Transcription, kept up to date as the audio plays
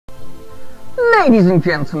Ladies and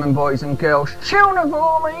gentlemen, boys and girls, children of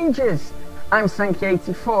all ages, I'm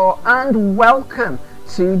Sankey84 and welcome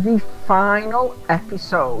to the final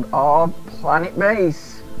episode of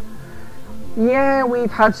Planetbase. Yeah, we've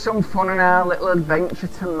had some fun in our little adventure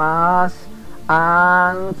to Mars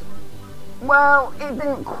and, well, it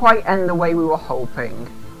didn't quite end the way we were hoping,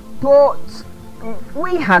 but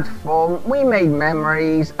we had fun, we made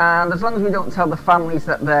memories, and as long as we don't tell the families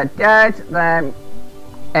that they're dead, then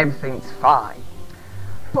everything's fine.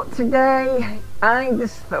 But today I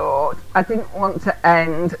just thought I didn't want to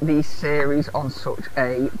end the series on such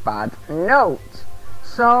a bad note,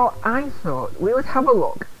 so I thought we would have a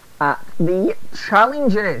look at the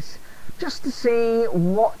challenges just to see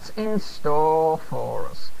what's in store for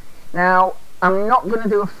us. Now, I'm not going to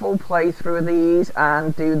do a full playthrough of these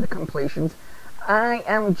and do the completions. I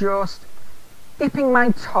am just dipping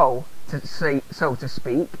my toe, so to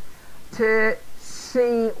speak, to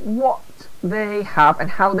see what they have and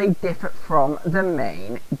how they differ from the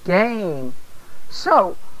main game.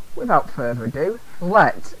 So, without further ado,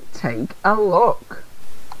 let's take a look.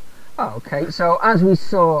 Okay, so as we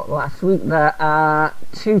saw last week, there are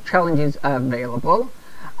 2 challenges available,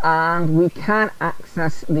 and we can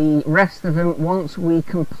access the rest of them once we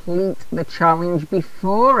complete the challenge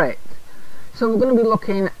before it. So we're going to be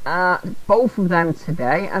looking at both of them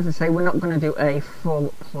today. As I say, we're not going to do a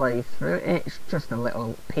full playthrough, it's just a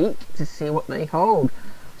little peek to see what they hold.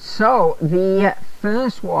 So the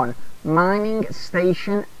first one, Mining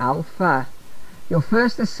Station Alpha. Your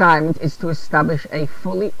first assignment is to establish a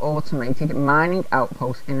fully automated mining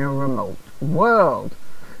outpost in a remote world.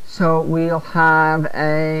 So we'll have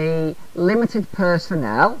a limited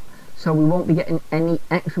personnel, so we won't be getting any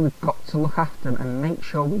extra. We've got to look after them and make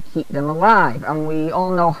sure we keep them alive, and we all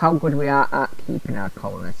know how good we are at keeping our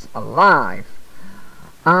colonists alive.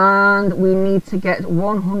 And we need to get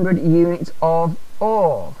 100 units of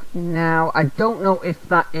ore. Now, I don't know if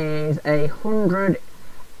that is 100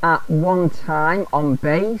 at one time on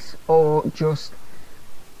base or just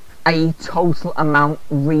a total amount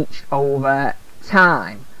reached over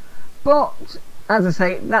time, but as I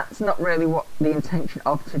say, that's not really what the intention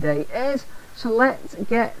of today is. So let's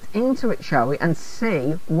get into it, shall we, and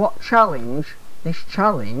see what challenge this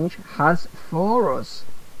challenge has for us.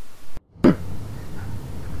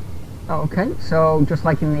 Okay, so just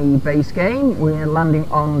like in the base game, we're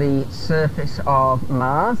landing on the surface of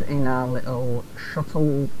Mars in our little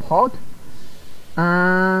shuttle pod,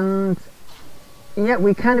 and yeah,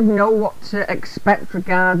 we kind of know what to expect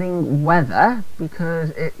regarding weather because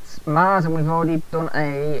it's Mars and we've already done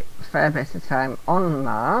a fair bit of time on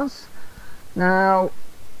Mars. Now,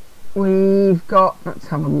 we've got, let's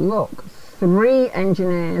have a look, 3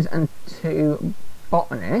 engineers and 2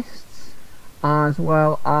 botanists, as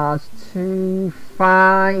well as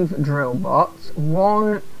 5 drill bots,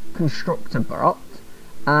 1 constructor bot,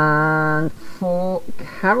 and 4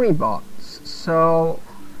 carry bots. So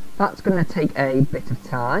that's going to take a bit of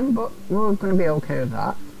time, but we're going to be okay with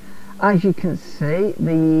that. As you can see,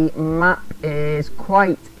 the map is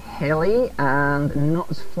quite hilly and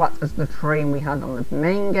not as flat as the terrain we had on the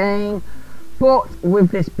main game, but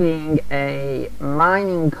with this being a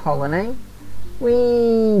mining colony,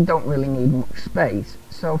 we don't really need much space.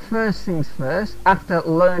 So first things first, after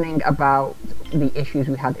learning about the issues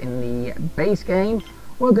we had in the base game,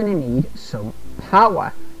 we're going to need some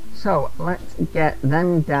power. So let's get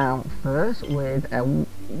them down first with a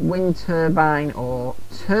wind turbine or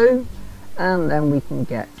 2, and then we can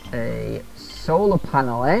get a solar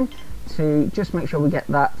panel in to just make sure we get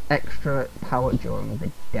that extra power during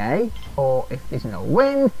the day, or if there's no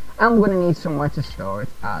wind, and we're going to need somewhere to store it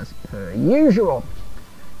as per usual.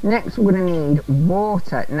 Next, we're going to need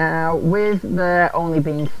water. Now, with there only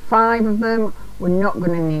being 5 of them, we're not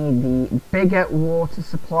going to need the bigger water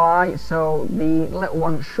supply, so the little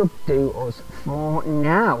one should do us for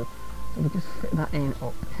now. So we just fit that in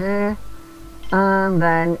up here, and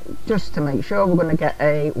then just to make sure, we're going to get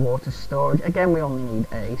a water storage. Again, we only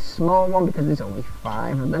need a small one because there's only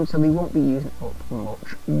 5 of them, so we won't be using up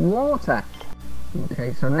much water.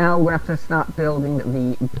 Okay, so now we're going to have to start building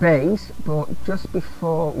the base, but just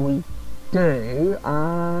before we do,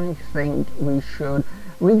 I think we should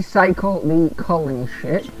recycle the colony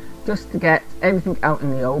ship just to get everything out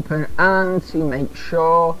in the open and to make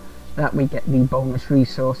sure that we get the bonus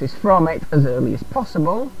resources from it as early as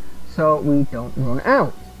possible so we don't run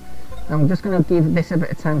out. I'm just going to give this a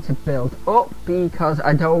bit of time to build up because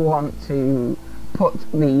I don't want to put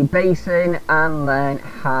the base in and then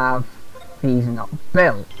have these not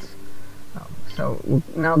built. So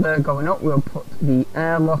now they're going up, we'll put the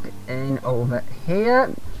airlock in over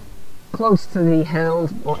here. close to the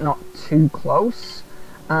hills, but not too close.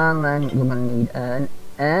 And then we're going to need an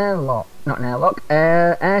airlock, not an airlock,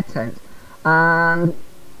 air tent. And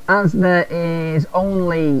as there is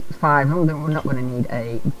only 5 of them, then we're not going to need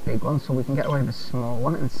a big one, so we can get away with a small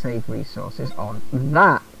one and save resources on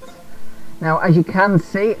that. Now, as you can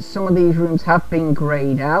see, some of these rooms have been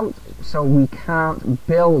greyed out, so we can't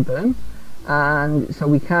build them, and so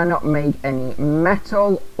we cannot make any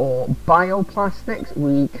metal or bioplastics.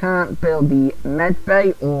 We can't build the med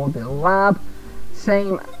bay or the lab.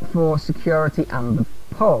 Same for security and the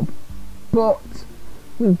pub, but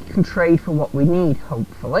we can trade for what we need,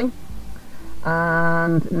 hopefully.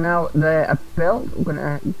 And now they're built, we're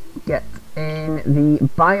going to get in the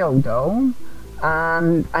biodome.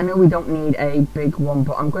 And I know we don't need a big one,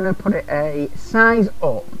 but I'm going to put it a size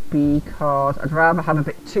up because I'd rather have a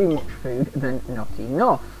bit too much food than not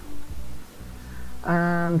enough.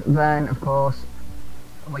 And then, of course,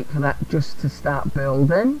 wait for that just to start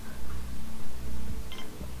building.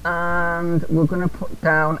 And we're going to put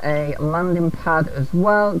down a landing pad as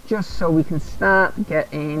well, just so we can start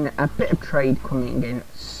getting a bit of trade coming in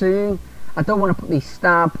soon. I don't want to put the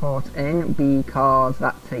starport in because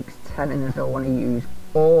that takes 10 and I don't want to use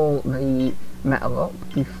all the metal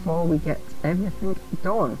up before we get everything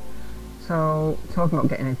done. So, talking about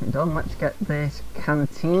getting everything done, let's get this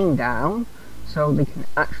canteen down so they can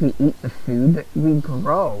actually eat the food that we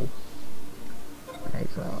grow. Okay,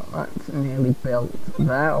 so that's nearly built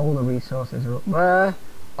there, all the resources are up there.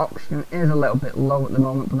 Oxygen is a little bit low at the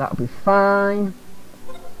moment, but that'll be fine.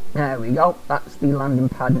 There we go, that's the landing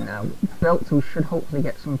pad now built, so we should hopefully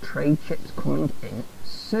get some trade ships coming in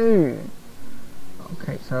soon.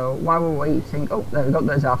 Okay, so while we're waiting, oh, there we go,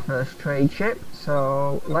 there's our first trade ship.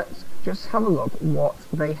 So let's just have a look what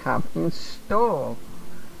they have in store.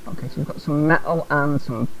 Okay, so we've got some metal and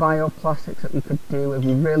some bioplastics that we could do if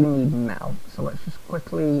we really need metal. So let's just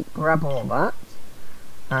quickly grab all that.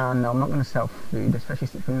 No, I'm not going to sell food, especially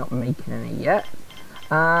since we're not making any yet.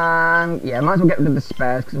 And yeah, might as well get rid of the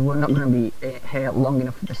spares because we're not going to be here long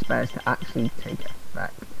enough for the spares to actually take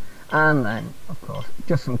effect. And then, of course,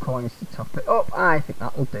 just some coins to top it up. I think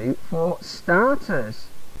that will do for starters.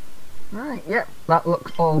 Right, yep, that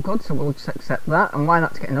looks all good, so we'll just accept that. And while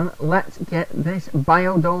that's getting done, let's get this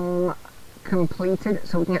biodome completed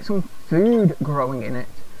so we can get some food growing in it.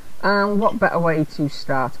 And what better way to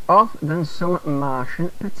start off than some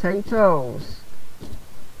Martian potatoes?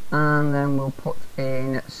 And then we'll put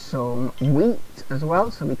in some wheat as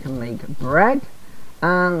well so we can make bread.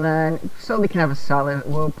 And then, so they can have a salad,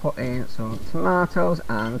 we'll put in some tomatoes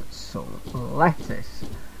and some lettuce.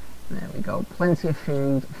 There we go, plenty of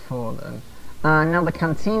food for them. And now the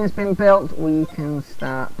canteen has been built, we can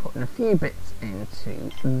start putting a few bits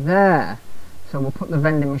into there. So we'll put the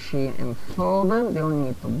vending machine in for them, they only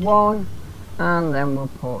need the one. And then we'll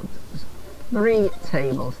put 3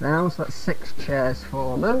 tables down, so that's 6 chairs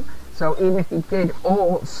for them. So even if they did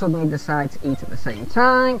all suddenly decide to eat at the same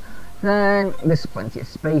time, then there's plenty of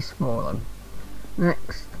space for them.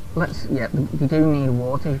 Next, yeah, they do need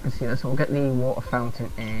water, you can see this, so we'll get the water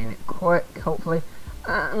fountain in quick, hopefully,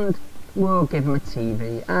 and we'll give them a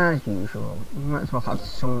TV as usual. Might as well have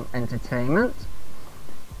some entertainment.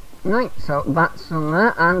 Right, so that's on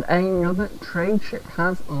there, and another trade ship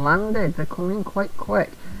has landed. They're coming quite quick,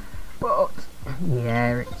 but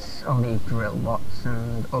yeah, it's only drill bots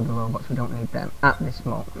and other robots, we don't need them at this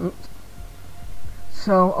moment.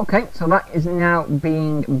 So, okay, so that is now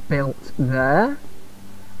being built there.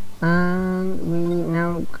 And we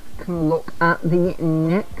now can look at the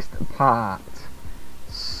next part.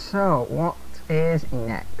 So, what is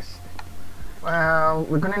next? Well,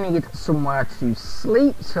 we're going to need somewhere to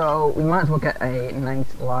sleep, so we might as well get a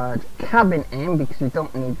nice large cabin in because we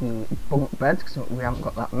don't need the bunk beds because we haven't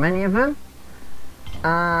got that many of them.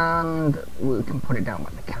 And we can put it down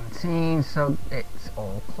by the canteen so it's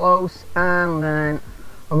all close. And then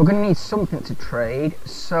we're going to need something to trade,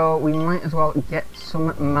 so we might as well get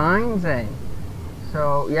some mines in.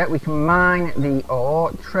 So yeah, we can mine the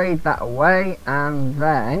ore, trade that away, and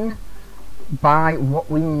then buy what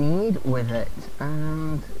we need with it.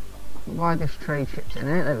 And why this trade ships in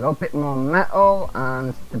it? There we go, a bit more metal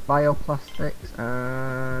and the bioplastics,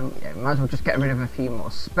 and yeah, might as well just get rid of a few more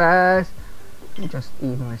spares and just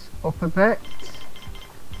even this up a bit.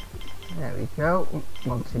 There we go,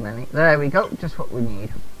 one too many. There we go, just what we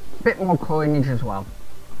need. Bit more coinage as well.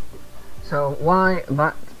 So while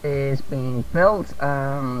that is being built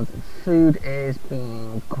and food is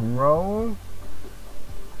being grown,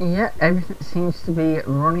 yeah, everything seems to be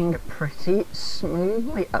running pretty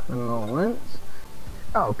smoothly at the moment.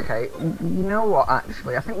 Okay, you know what,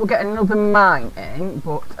 actually, I think we'll get another mine in,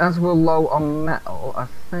 but as we're low on metal, I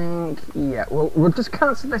think, yeah, we'll just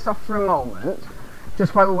cancel this off for a moment,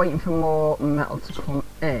 just while we're waiting for more metal to come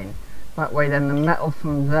in. That way then the metal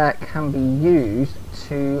from there can be used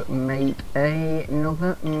to make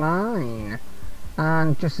another mine.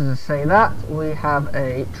 And just as I say that, we have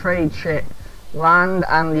a trade ship land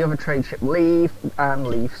and the other trade ship leave, and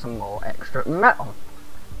leave some more extra metal.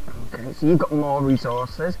 Okay, so you've got more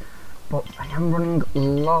resources, but I am running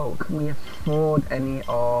low. Can we afford any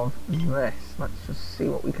of this? Let's just see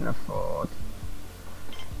what we can afford.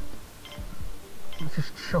 Let's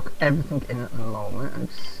just chuck everything in at the moment and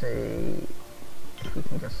see if we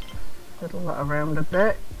can just fiddle that around a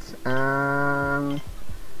bit. Yeah,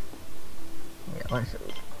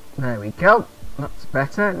 there we go. That's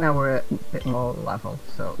better. Now we're a bit more level,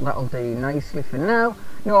 so that'll do nicely for now.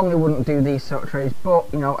 Normally wouldn't do these sort of trades, but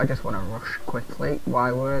you know, I just want to rush quickly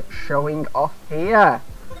while we're showing off here.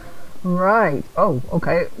 Right. Oh,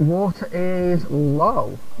 okay. Water is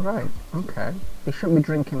low. Right. Okay. They shouldn't be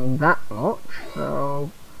drinking that much.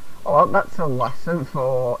 So, oh well, that's a lesson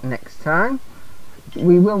for next time.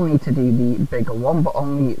 We will need to do the bigger one, but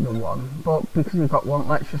only the one. But because we've got one,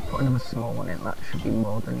 let's just put another small one in. That should be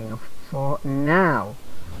more than enough for now.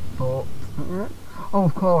 But oh,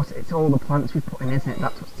 of course, it's all the plants we put in, isn't it?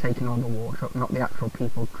 That's what's taking all the water up, not the actual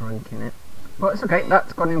people drinking it. But it's okay.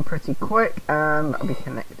 That's gone in pretty quick, and that'll be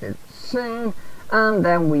connected soon. And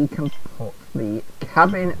then we can put the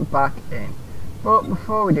cabin back in. But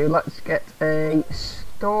before we do, let's get a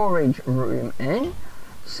storage room in,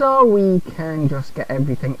 so we can just get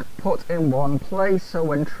everything put in one place. So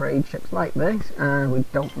when trade ships like this, and we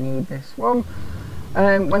don't need this one,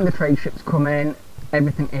 when the trade ships come in,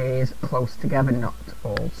 everything is close together, not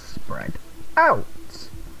all spread out.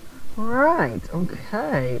 Right,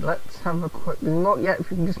 okay, let's have a quick look. Yeah, if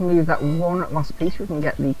we can just move that one last piece, we can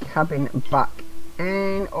get the cabin back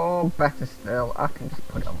in, or better still, I can just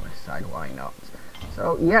put it on this side, why not?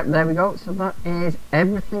 So, yep, there we go. So that is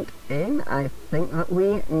everything in, I think, that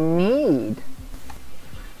we need.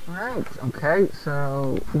 Right, okay,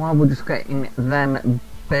 so while we're just getting them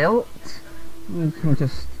built, we can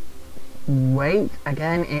just wait.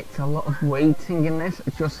 Again, it's a lot of waiting in this,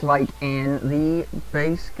 just like in the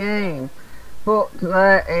base game. But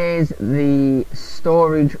there is the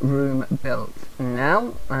storage room built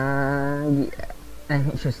now, and yeah,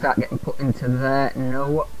 everything should start getting put into there,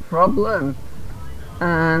 no problem.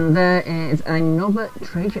 And there is another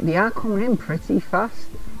trade ship. They are coming in pretty fast.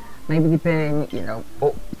 Maybe they've been, you know,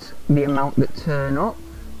 upped the amount that turn up.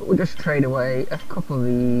 But we'll just trade away a couple of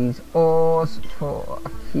these ores for a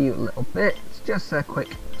few little bits. Just a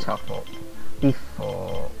quick top up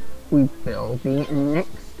before we build the next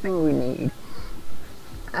thing we need.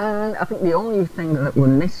 And I think the only thing that we're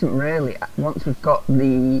missing really, once we've got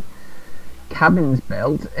the cabins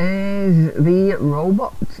built, is the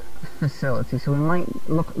robot facility. So we might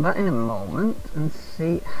look at that in a moment and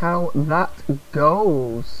see how that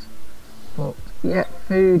goes. But yeah,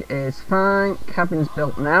 food is fine. Cabin's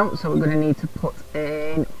built now, so we're going to need to put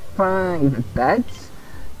in 5 beds.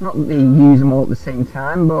 Not that they use them all at the same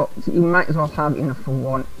time, but you might as well have enough for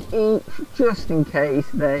one each, just in case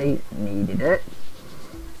they needed it.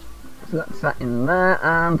 So that's that in there,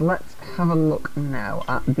 and let's have a look now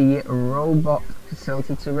at the robot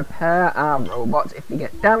facility to repair our robots if they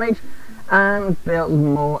get damaged, and build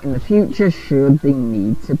more in the future should they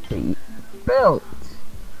need to be built.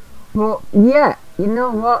 But yeah, you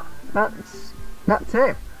know what, that's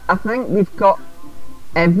it. I think we've got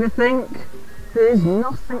everything. There's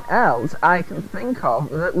nothing else I can think of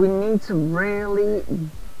that we need to really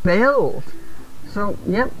build. So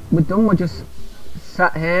yep, we're done. We're just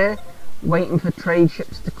sat here waiting for trade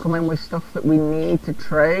ships to come in with stuff that we need to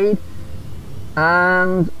trade,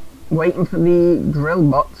 and waiting for the drill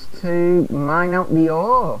bots to mine out the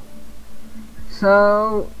ore.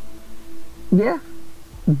 So yeah,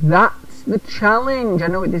 that's the challenge. I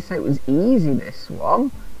know it did say it was easy, this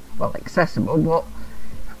one, well, accessible, but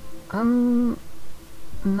I'm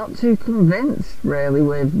not too convinced really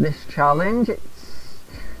with this challenge.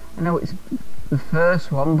 I know it's the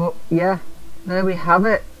first one, but yeah, there we have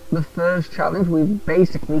it. The first challenge, we've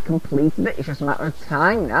basically completed it. It's just a matter of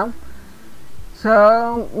time now.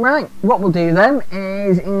 So right, what we'll do then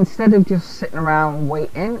is, instead of just sitting around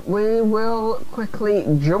waiting, we will quickly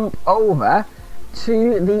jump over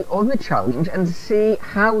to the other challenge and see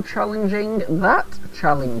how challenging that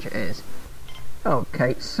challenge is.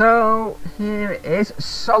 Okay, so here it is,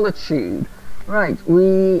 Solitude. Right,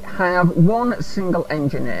 we have one single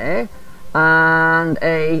engineer, and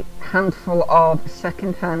a handful of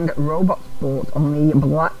second-hand robots bought on the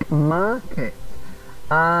black market.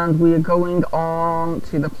 And we are going on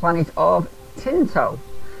to the planet of Tinto.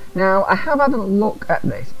 Now, I have had a look at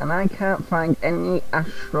this and I can't find any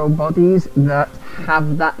astro bodies that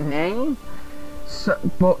have that name.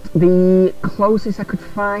 But the closest I could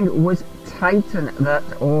find was Titan that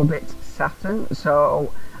orbits Saturn.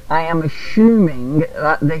 So I am assuming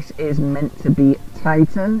that this is meant to be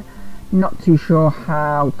Titan. Not too sure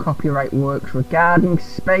how copyright works regarding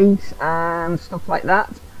space and stuff like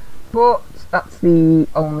that. But that's the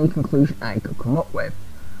only conclusion I could come up with.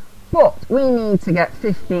 But we need to get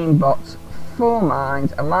 15 bots, 4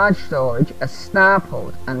 mines, a large storage, a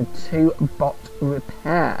starport and 2 bot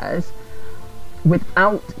repairs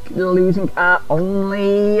without losing our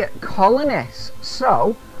only colonists.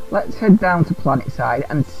 So let's head down to Planetside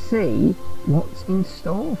and see what's in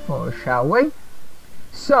store for us, shall we?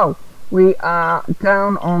 So we are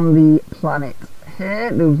down on the planet here.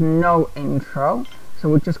 There's no intro, so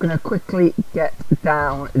we're just going to quickly get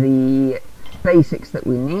down the basics that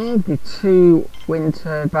we need: the 2 wind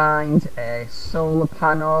turbines, a solar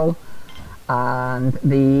panel and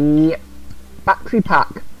the battery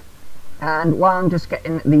pack. And while I'm just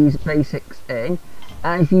getting these basics in,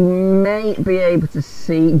 as you may be able to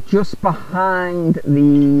see just behind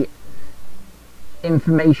the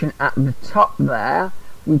information at the top there,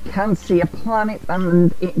 we can see a planet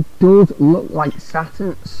and it does look like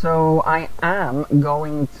Saturn, so I am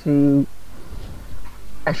going to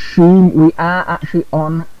assume we are actually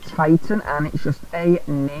on Titan and it's just a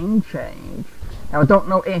name change. Now I don't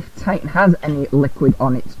know if Titan has any liquid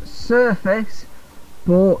on its surface,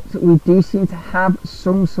 but we do seem to have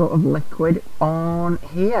some sort of liquid on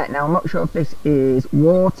here. Now I'm not sure if this is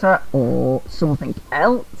water or something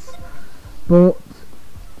else, but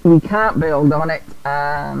we can't build on it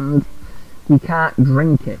and we can't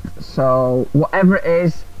drink it, so whatever it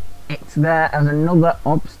is, it's there as another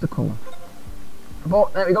obstacle.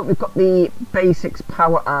 But there we go, we've got the basics,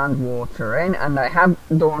 power and water in, and I have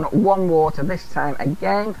done 1 water this time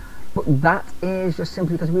again, but that is just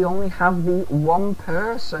simply because we only have the 1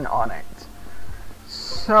 person on it.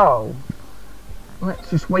 So let's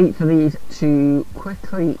just wait for these to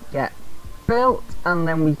quickly get built and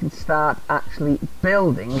then we can start actually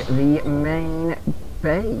building the main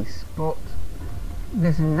base. But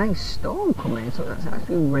there's a nice storm coming, so it's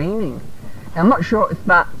actually raining. Now, I'm not sure if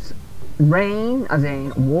that's rain as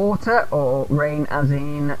in water or rain as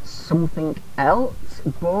in something else,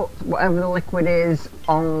 but whatever the liquid is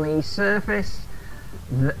on the surface,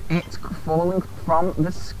 it's falling from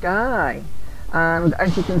the sky. And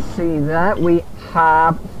as you can see there, we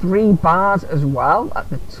have 3 bars as well at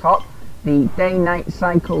the top: the day-night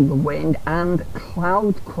cycle, the wind and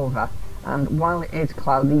cloud cover. And while it is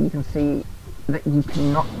cloudy, you can see that you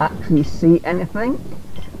cannot actually see anything,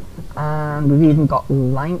 and we've even got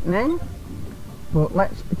lightning. But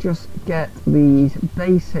let's just get these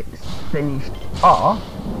basics finished off,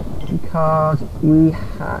 because we've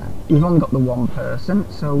only got the 1 person,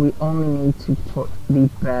 so we only need to put the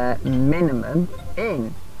bare minimum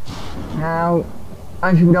in. Now,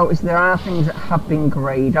 as you notice, there are things that have been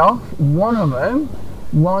grayed off. One of them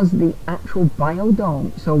was the actual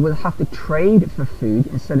biodome, so we'll have to trade for food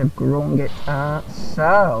instead of growing it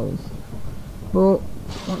ourselves. But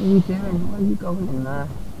what are you doing? Where are you going in there?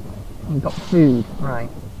 You've got food, right?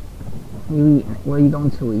 You eating it? Where are you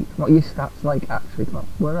going to eat? What are your stats like actually?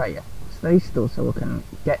 Where are you? Stay still so we can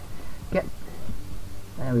get.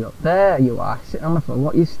 There we go. There you are, sitting on the floor.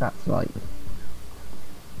 What are your stats like?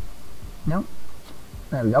 No?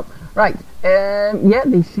 There we go. Right. Yeah,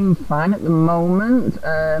 they seem fine at the moment.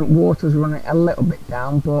 Water's running a little bit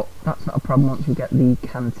down, but that's not a problem once we get the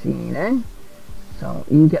canteen in. So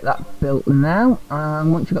you get that built now,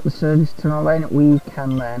 and once you've got the service tunnel in, we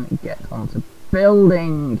can then get onto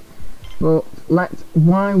building. But let's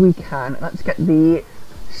get the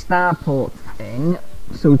starport in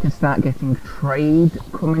so we can start getting trade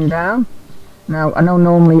coming down. Now I know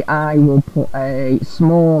normally I will put a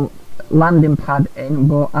small landing pad in,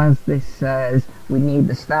 but as this says we need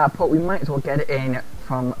the starport, we might as well get it in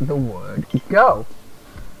from the word go.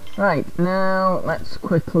 Right, now let's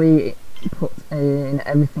quickly put in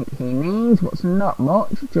everything he needs. What's not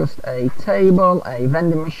much, just a table, a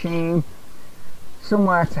vending machine,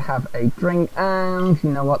 somewhere to have a drink, and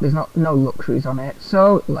you know what, there's no luxuries on it,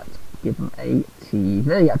 so let's give him a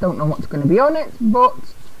TV. I don't know what's going to be on it, but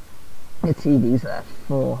the TV's there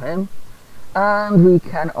for him. And we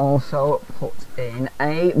can also put in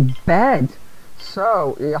a bed,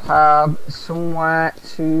 so you have somewhere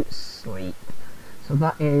to sleep, so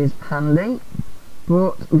that is handy.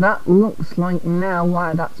 but that looks like now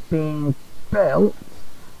while that's being built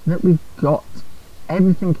that we've got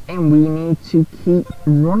everything in we need to keep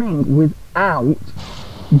running without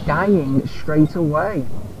dying straight away.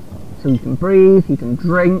 So you can breathe, you can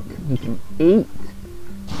drink, you can eat.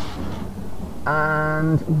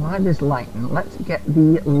 And why there's lightning, let's get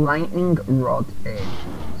the lightning rod in.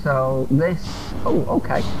 So this, oh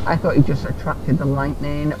okay, I thought it just attracted the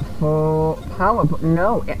lightning for power, but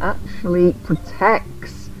no, it actually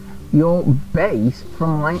protects your base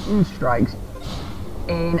from lightning strikes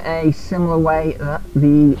in a similar way that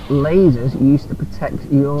the lasers used to protect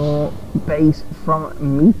your base from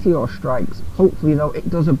meteor strikes. Hopefully though it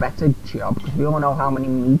does a better job, because we all know how many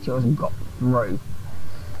meteors got through.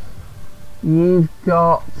 You've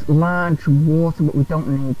got large water, but we don't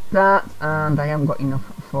need that, and I haven't got enough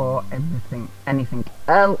for anything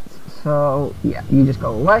else, so yeah, you just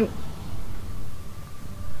go away.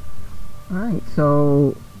 Right,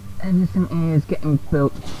 so everything is getting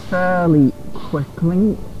built fairly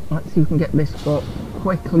quickly. Let's see if we can get this up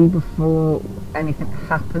quickly before anything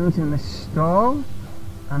happens in the store.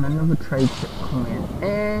 And another trade ship coming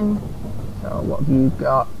in. So what have you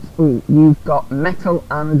got? Oh, you've got metal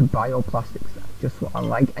and bioplastics. That's just what I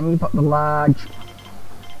like. And you've got the large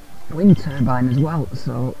wind turbine as well.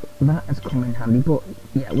 So that has come in handy. But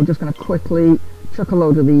yeah, we're just going to quickly chuck a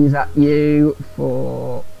load of these at you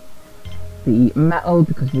for the metal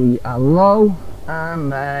because we are low. And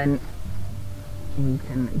then we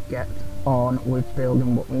can get on with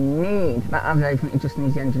building what we need. That has everything, it just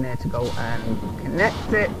needs the engineer to go and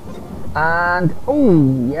connect it. And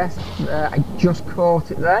oh yes, I just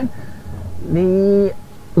caught it then. The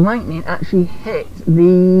lightning actually hit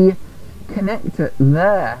the connector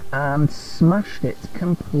there and smashed it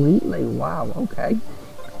completely. Wow, okay.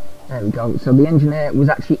 There we go. So the engineer was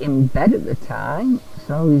actually in bed at the time,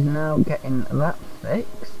 so he's now getting that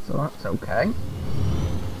fixed, so that's okay.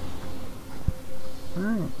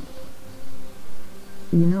 Right.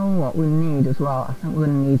 You know what we need as well? I think we're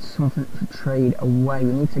going to need something to trade away.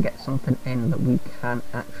 We need to get something in that we can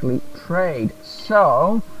actually trade.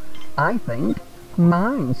 So, I think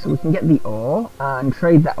mines. So we can get the ore and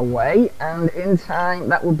trade that away. And in time,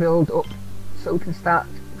 that will build up so we can start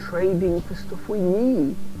trading for stuff we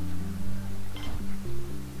need.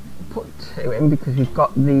 Put 2 in because we've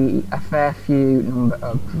got a fair few number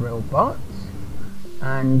of drill bots.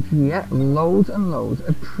 And yeah, loads and loads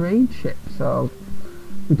of trade ships. So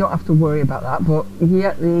we don't have to worry about that, but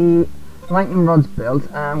yeah, the lightning rod's built,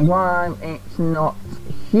 and while it's not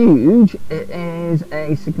huge, it is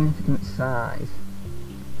a significant size.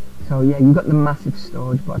 So yeah, you've got the massive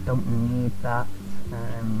storage, but I don't need that.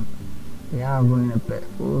 We are running a bit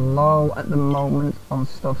low at the moment on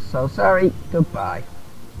stuff, so sorry, goodbye.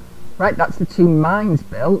 Right, that's the 2 mines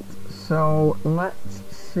built, so let's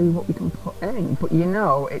see what we can put in. But you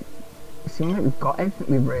know, it seems like we've got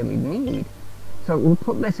everything we really need. So we'll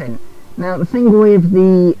put this in. Now the thing with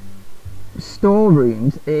the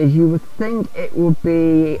storerooms is you would think it would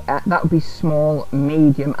be, that would be small,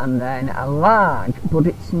 medium and then a large, but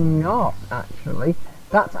it's not actually.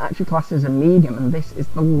 That's actually classed as a medium and this is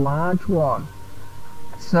the large one.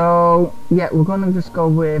 So yeah, we're going to just go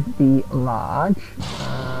with the large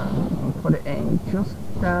and put it in just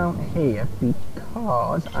down here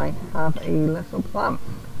because I have a little plan.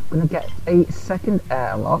 I'm going to get a second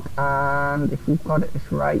airlock, and if we've got it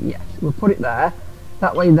right, yes, we'll put it there.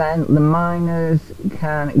 That way then the miners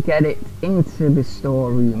can get it into the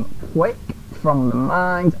storeroom quick from the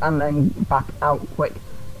mines and then back out quick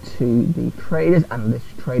to the traders, and this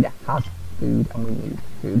trader has food and we need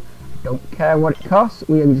food. Don't care what it costs,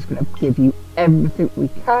 we are just going to give you everything we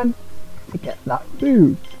can to get that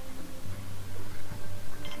food.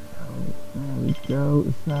 So there we go,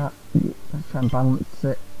 is that, let's try and balance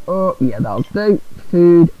it. Oh yeah, that'll do.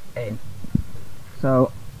 Food in.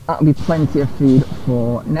 So that'll be plenty of food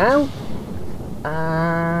for now.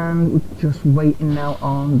 And we're just waiting now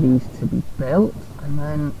on these to be built. And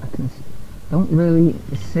then don't really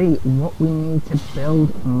see what we need to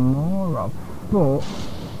build more of. But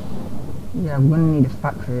yeah, we're going to need a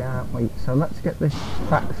factory, aren't we? So let's get this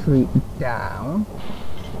factory down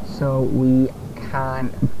so we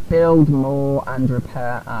can build more and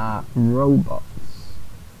repair our robots.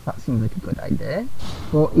 That seems like a good idea.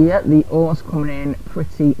 But yeah, the ore's coming in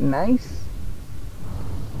pretty nice.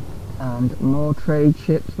 And more trade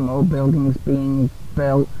ships, more buildings being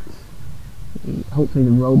built. Hopefully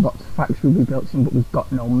the robots factory will be built soon, but we've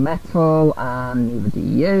got no metal and neither do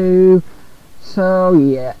you. So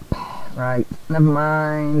yeah, right, never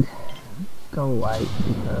mind. Go away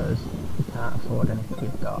because we can't afford anything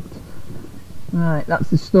we've got. Right, that's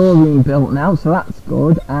the storeroom built now, so that's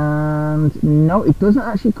good. And no, it doesn't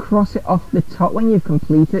actually cross it off the top when you've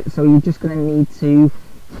completed it, so you're just going to need to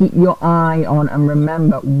keep your eye on and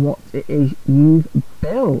remember what it is you've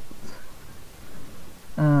built.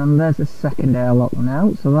 And there's a second airlock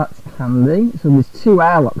now, so that's handy. So there's 2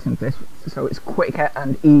 airlocks in this, so it's quicker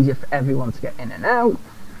and easier for everyone to get in and out.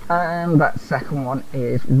 And that second one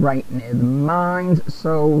is right near the mines,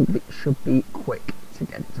 so it should be quick to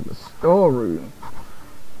get to the storeroom.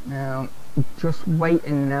 Now, just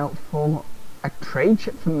waiting now for a trade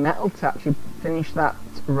ship for metal to actually finish that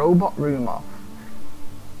robot room off.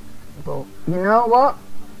 But you know what?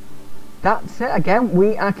 That's it. Again,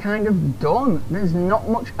 we are kind of done. There's not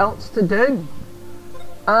much else to do.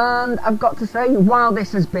 And I've got to say, while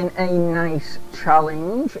this has been a nice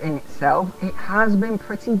challenge in itself, it has been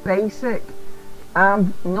pretty basic.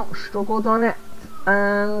 I've not struggled on it.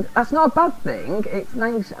 And that's not a bad thing. It's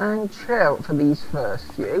nice and chill for these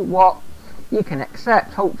first few. What you can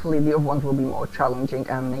accept. Hopefully the other ones will be more challenging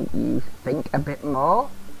and make you think a bit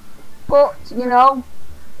more. But, you know,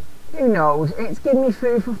 who knows? It's given me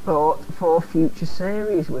food for thought for future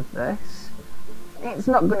series with this. It's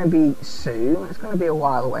not going to be soon. It's going to be a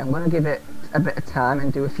while away. I'm going to give it a bit of time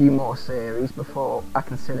and do a few more series before I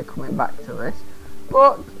consider coming back to this.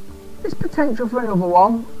 But there's potential for another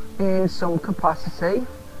one in some capacity.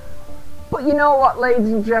 But you know what, ladies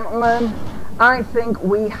and gentlemen, I think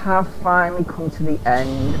we have finally come to the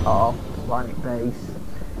end of Planetbase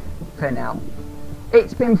for now.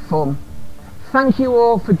 It's been fun. Thank you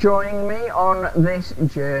all for joining me on this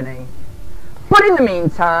journey. But in the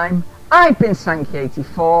meantime, I've been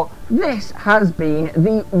Sankey84. This has been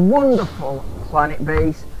the wonderful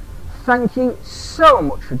Planetbase. Thank you so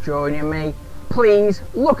much for joining me. Please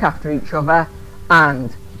look after each other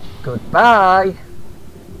and goodbye.